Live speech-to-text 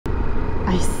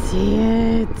I see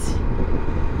it.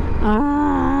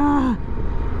 Ah,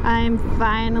 I'm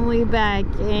finally back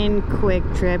in Kwik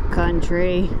Trip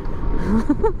country.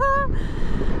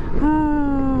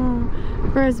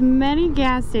 For as many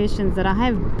gas stations that I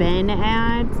have been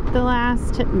at the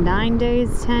last 9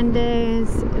 days, 10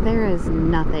 days, there is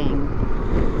nothing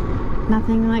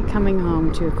like coming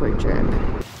home to a Kwik Trip.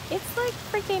 It's like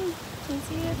freaking, can you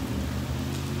see it?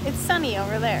 It's sunny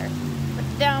over there, but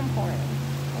downpouring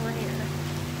over here.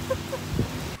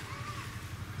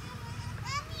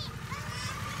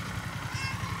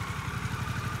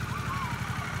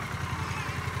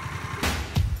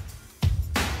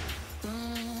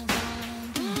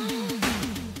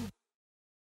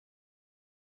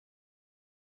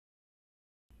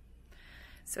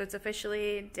 So it's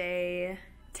officially day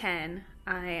 10.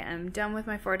 I am done with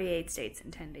my 48 states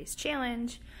in 10 days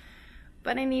challenge,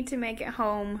 but I need to make it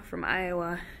home from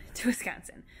Iowa to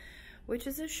Wisconsin, which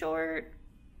is a short,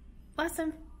 less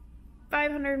than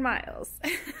 500 miles.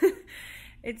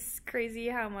 It's crazy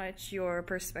how much your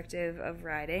perspective of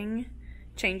riding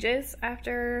changes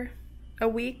after a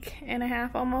week and a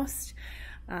half almost,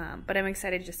 but I'm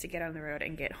excited just to get on the road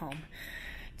and get home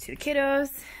to the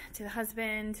kiddos, to the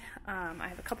husband. I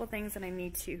have a couple things that I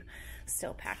need to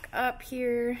still pack up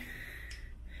here.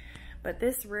 But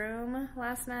this room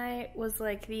last night was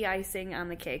like the icing on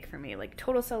the cake for me, like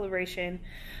total celebration.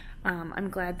 I'm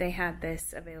glad they had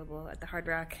this available at the Hard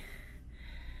Rock.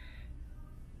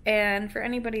 And for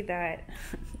anybody that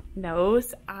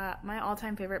knows, my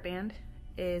all-time favorite band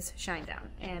is Shinedown.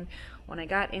 And when I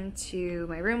got into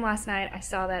my room last night, I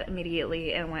saw that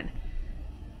immediately and went,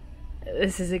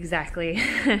 this is exactly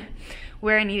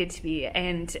where I needed to be.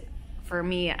 And for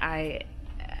me, I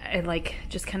like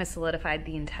just kind of solidified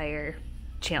the entire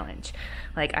challenge.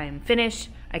 Like, I'm finished,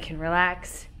 I can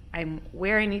relax, I'm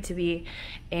where I need to be,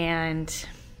 and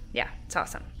yeah, it's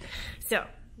awesome. So,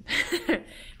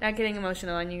 not getting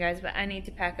emotional on you guys, but I need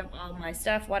to pack up all my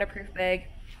stuff, waterproof bag,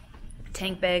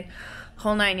 tank bag,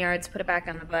 whole 9 yards, put it back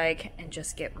on the bike, and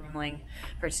just get rolling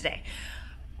for today.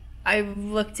 I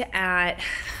looked at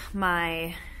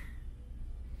my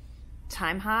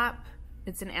Time Hop.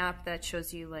 It's an app that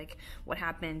shows you like what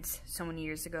happened so many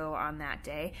years ago on that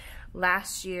day.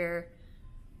 Last year,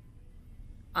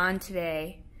 on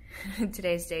today,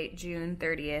 today's date, June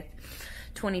 30th,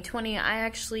 2020, I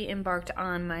actually embarked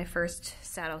on my first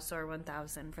Saddle Sore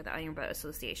 1000 for the Iron Boat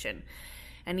Association.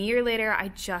 And a year later, I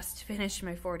just finished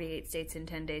my 48 States in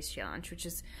 10 Days challenge, which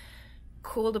is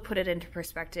cool to put it into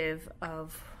perspective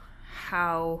of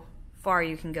how far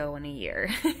you can go in a year.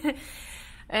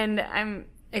 And I'm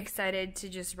excited to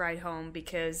just ride home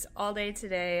because all day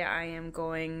today I am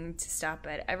going to stop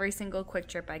at every single Kwik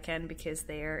Trip I can because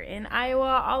they're in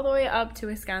Iowa all the way up to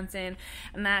Wisconsin,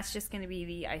 and that's just going to be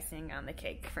the icing on the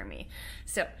cake for me.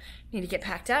 So need to get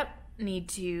packed up, need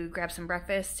to grab some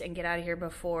breakfast and get out of here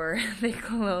before they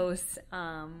close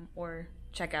or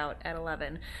check out at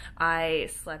 11. I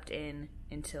slept in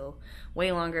until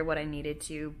way longer what I needed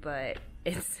to, but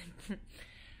it's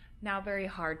now very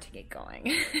hard to get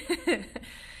going.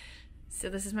 So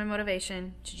this is my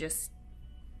motivation to just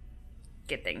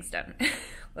get things done.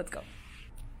 Let's go.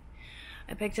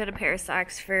 I picked out a pair of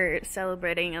socks for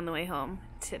celebrating on the way home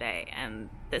today, and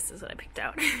this is what I picked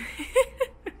out.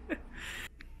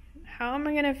 How am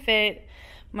I gonna fit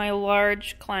my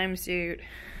large climb suit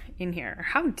in here?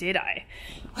 How did I?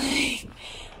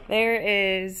 There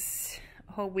is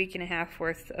a whole week and a half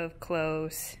worth of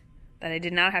clothes that I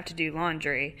did not have to do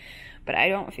laundry, but I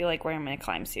don't feel like wearing my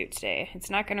climb suit today.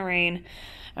 It's not gonna rain.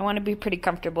 I want to be pretty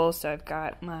comfortable, so I've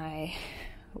got my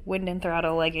wind and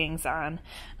throttle leggings on.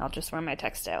 I'll just wear my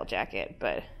textile jacket,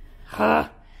 but gotta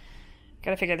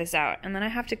figure this out. And then I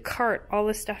have to cart all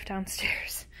this stuff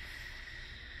downstairs.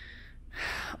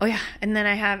 Oh yeah, and then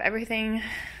I have everything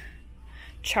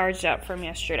charged up from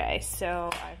yesterday.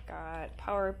 So I've got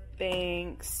power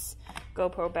banks,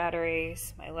 GoPro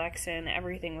batteries, my Lexan,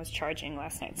 everything was charging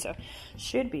last night, so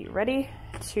should be ready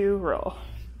to roll.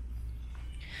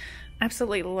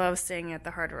 Absolutely love staying at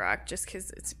the Hard Rock just because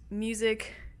it's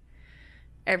music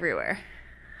everywhere.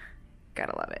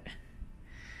 Gotta love it.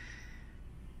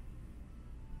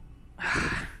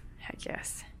 Heck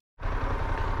yes.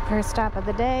 First stop of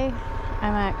the day,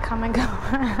 I'm at Come and Go.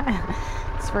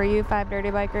 It's for you 5 dirty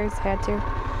bikers, had to.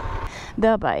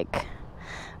 The bike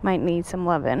might need some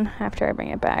loving after I bring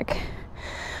it back.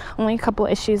 Only a couple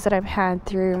issues that I've had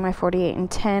through my 48 and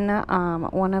 10.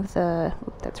 One of the,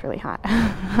 that's really hot.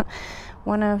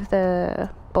 One of the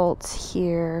bolts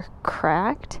here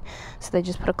cracked, so they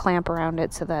just put a clamp around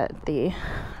it so that the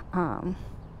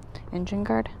engine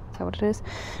guard, is that what it is?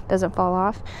 Doesn't fall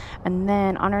off. And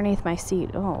then underneath my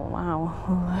seat, oh wow,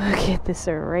 look at this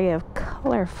array of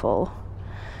colorful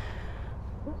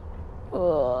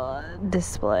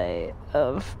display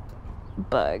of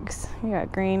bugs. You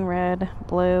got green, red,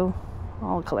 blue,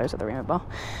 all the colors of the rainbow.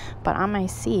 But on my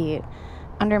seat,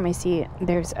 under my seat,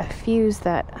 there's a fuse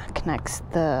that connects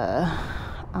the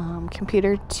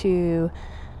computer to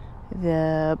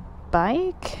the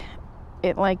bike,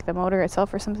 like the motor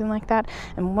itself or something like that,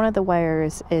 and one of the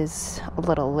wires is a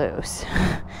little loose.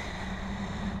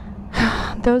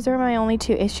 Those are my only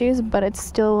two issues, but it's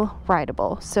still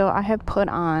rideable. So I have put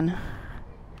on,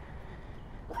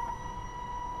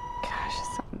 gosh, it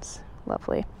sounds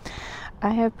lovely.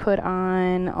 I have put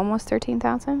on almost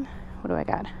 13,000. What do I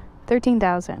got?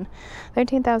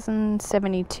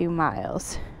 13,072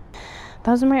 miles.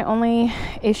 Those are my only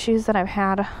issues that I've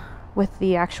had with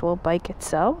the actual bike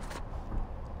itself.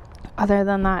 Other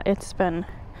than that, it's been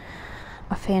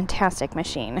a fantastic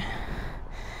machine.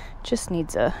 Just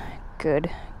needs a good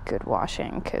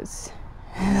washing because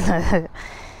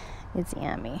it's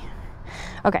yummy.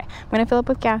 Okay, I'm gonna fill up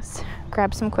with gas,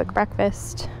 grab some quick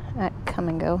breakfast at Come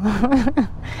and Go,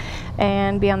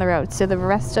 and be on the road. So the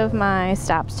rest of my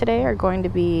stops today are going to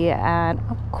be at,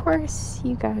 of course,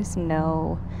 you guys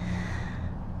know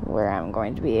where I'm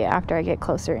going to be after I get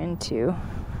closer into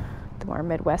the more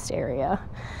Midwest area.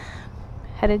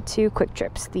 Headed to Kwik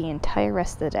Trips the entire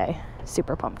rest of the day.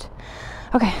 Super pumped.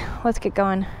 Okay, let's get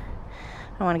going.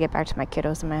 I want to get back to my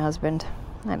kiddos and my husband.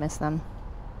 I miss them.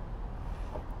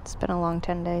 It's been a long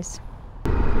 10 days.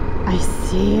 I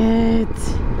see it.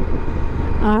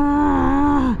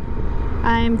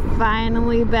 I'm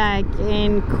finally back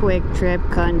in Kwik Trip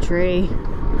country.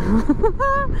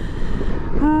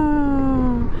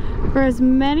 For as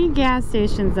many gas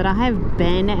stations that I have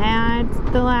been at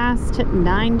the last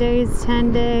 9 days,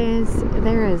 10 days,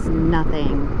 there is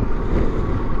nothing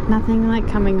like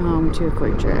coming home to a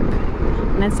Kwik Trip.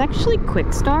 And it's actually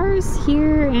Quick Stars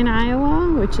here in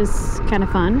Iowa, which is kind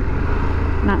of fun.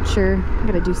 Not sure, I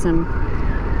gotta do some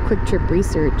Kwik Trip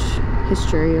research,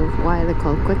 history of why they're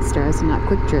called Quick Stars and not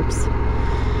Kwik Trips.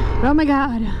 But oh my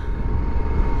god,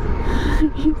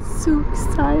 I'm so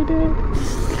excited.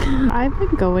 I've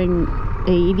been going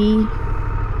 80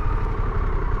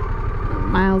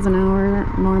 miles an hour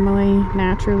normally,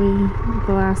 naturally,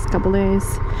 the last couple days.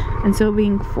 And so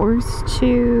being forced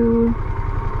to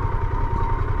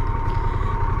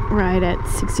ride at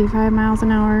 65 miles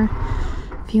an hour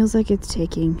feels like it's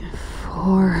taking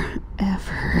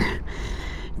forever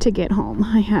to get home.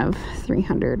 I have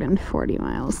 340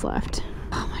 miles left.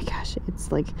 Oh my gosh,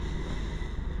 it's like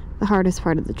the hardest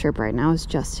part of the trip right now is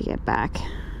just to get back.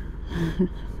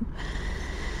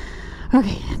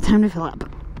 Okay, time to fill up.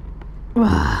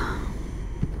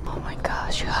 Oh my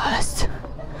gosh, yes.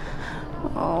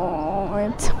 Oh,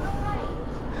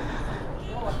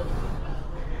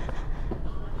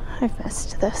 I've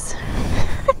missed this.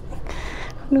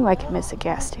 Who knew I could miss a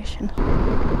gas station?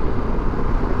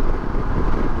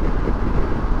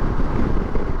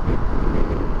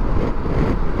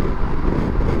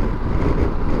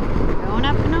 Going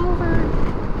up and over.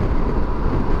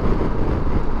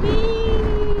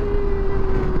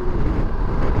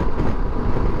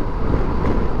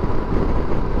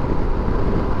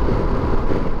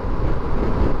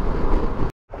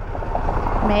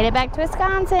 Made it back to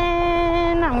Wisconsin.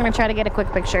 I'm gonna try to get a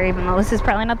quick picture, even though this is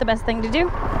probably not the best thing to do.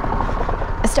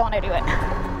 I still want to do it.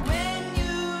 When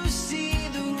you see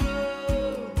the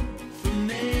road from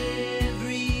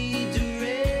every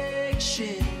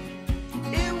direction,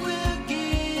 it will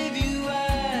give you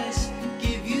eyes,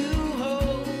 give you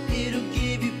hope, it'll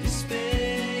give you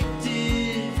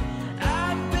perspective.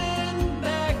 I've been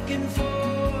back and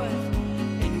forth,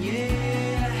 and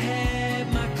yeah, I had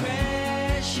my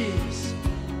crashes.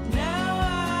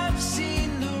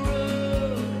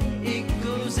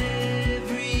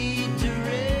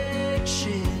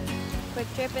 Kwik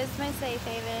Trip is my safe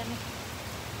haven.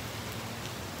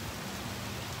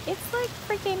 It's like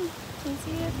freaking, can you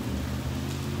see it?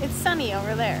 It's sunny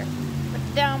over there.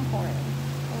 It's downpouring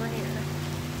over here.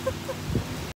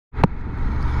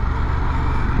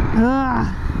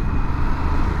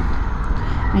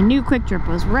 I knew Kwik Trip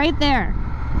was right there.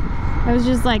 I was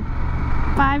just like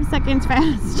 5 seconds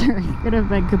faster. It could have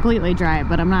been completely dry,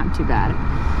 but I'm not too bad.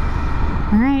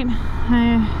 Alright,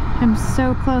 I am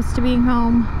so close to being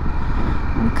home.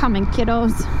 I'm coming,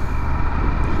 kiddos.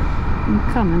 I'm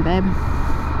coming, babe.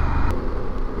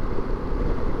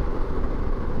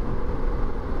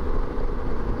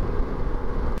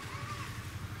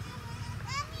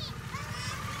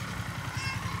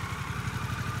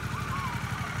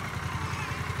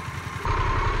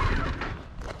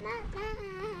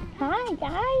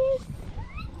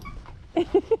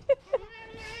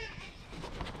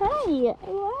 Hi,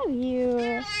 I love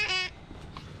you.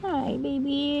 Hi,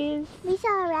 babies. We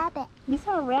saw a rabbit. You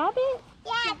saw a rabbit?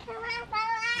 Yeah, come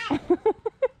on, Bella.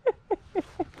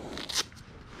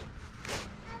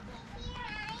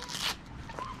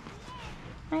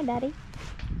 Hi, Daddy.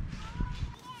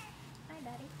 Hi,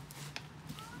 Daddy.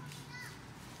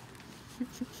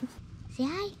 Say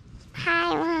hi.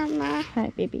 Hi, Mama.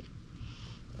 Hi, baby.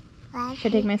 Love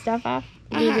Should I take my stuff off?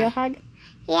 Give you a hug?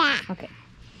 Yeah. Okay.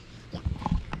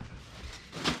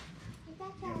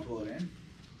 Pull it in.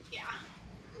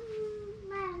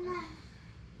 Mama.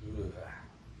 Ugh.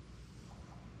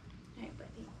 Hi,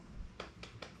 buddy.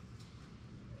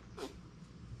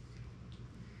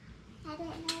 I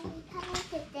didn't know you coming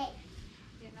today.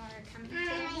 Didn't know we were coming I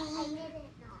didn't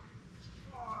know.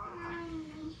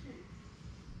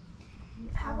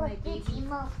 How I my was baby? busy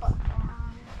mobile.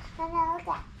 Mama, look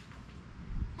at.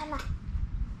 Mama,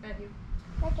 Love you.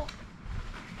 look at.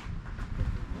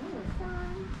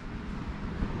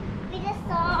 We just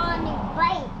saw on your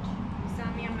bike. You saw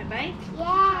me on my bike?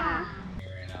 Yeah. You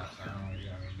ran out of town. What do you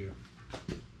want me to do?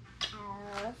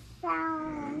 I saw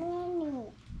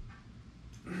Minnie.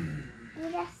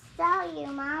 We just saw you,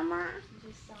 Mama. You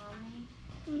just saw me.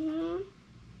 Mhm.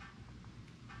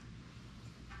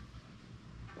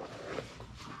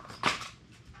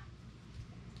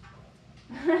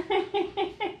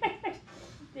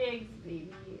 Thanks,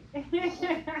 baby.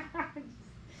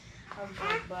 Hug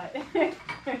my butt.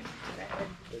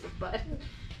 Big butt.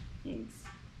 Thanks.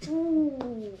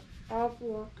 Ooh.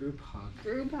 Awful. Group hug.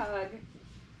 Group hug.